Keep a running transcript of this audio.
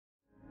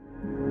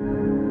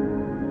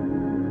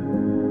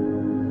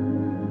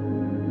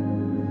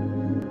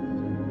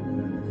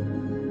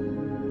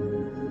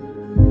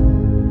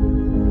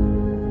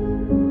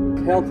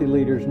healthy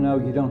leaders know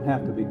you don't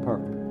have to be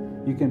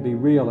perfect. You can be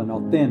real and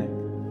authentic.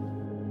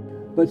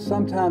 But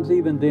sometimes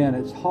even then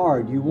it's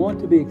hard. You want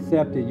to be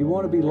accepted. You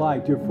want to be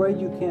liked. You're afraid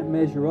you can't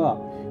measure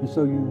up. And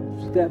so you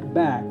step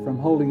back from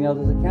holding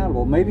others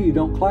accountable. Maybe you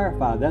don't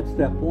clarify. That's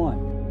step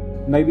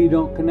one. Maybe you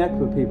don't connect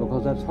with people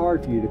because that's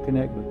hard for you to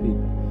connect with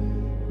people.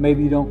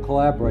 Maybe you don't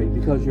collaborate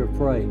because you're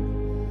afraid.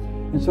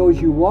 And so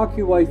as you walk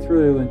your way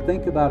through and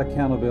think about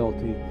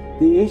accountability,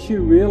 the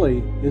issue really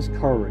is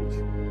courage.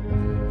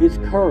 It's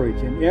courage.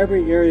 In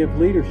every area of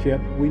leadership,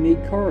 we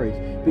need courage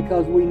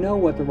because we know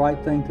what the right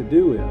thing to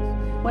do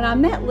is. When I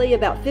met Lee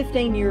about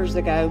 15 years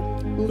ago,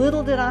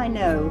 little did I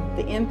know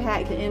the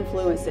impact and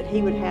influence that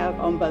he would have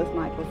on both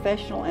my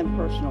professional and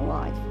personal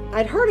life.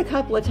 I'd heard a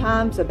couple of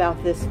times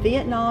about this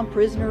Vietnam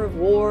prisoner of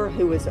war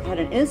who had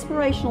an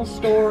inspirational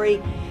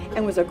story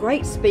and was a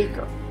great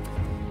speaker.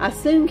 I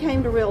soon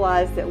came to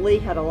realize that Lee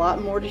had a lot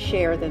more to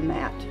share than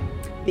that.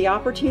 The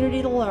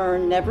opportunity to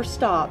learn never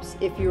stops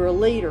if you're a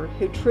leader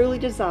who truly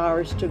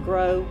desires to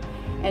grow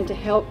and to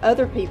help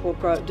other people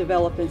grow,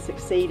 develop, and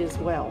succeed as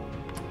well.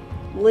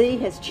 Lee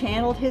has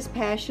channeled his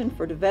passion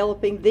for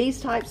developing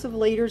these types of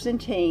leaders and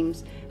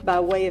teams by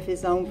way of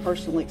his own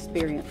personal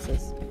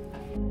experiences.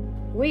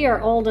 We are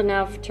old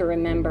enough to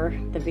remember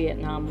the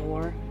Vietnam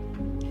War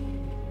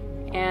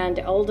and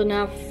old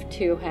enough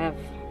to have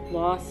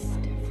lost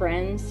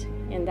friends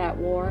in that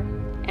war.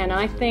 And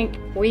I think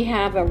we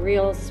have a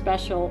real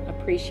special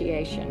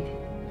appreciation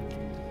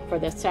for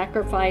the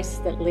sacrifice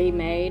that Lee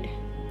made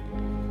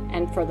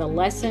and for the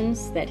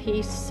lessons that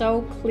he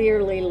so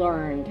clearly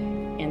learned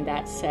in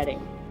that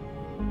setting.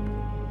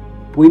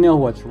 We know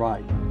what's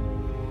right.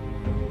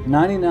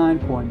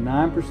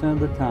 99.9% of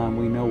the time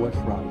we know what's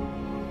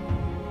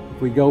right.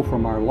 If we go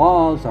from our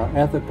laws, our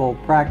ethical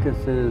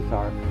practices,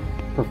 our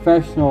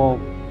professional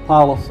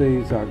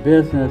policies, our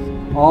business,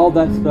 all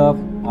that stuff,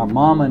 our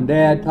mom and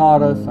dad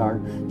taught us, our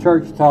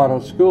church taught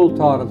us, school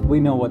taught us, we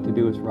know what to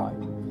do is right.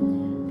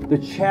 The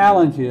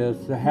challenge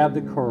is to have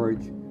the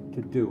courage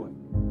to do it.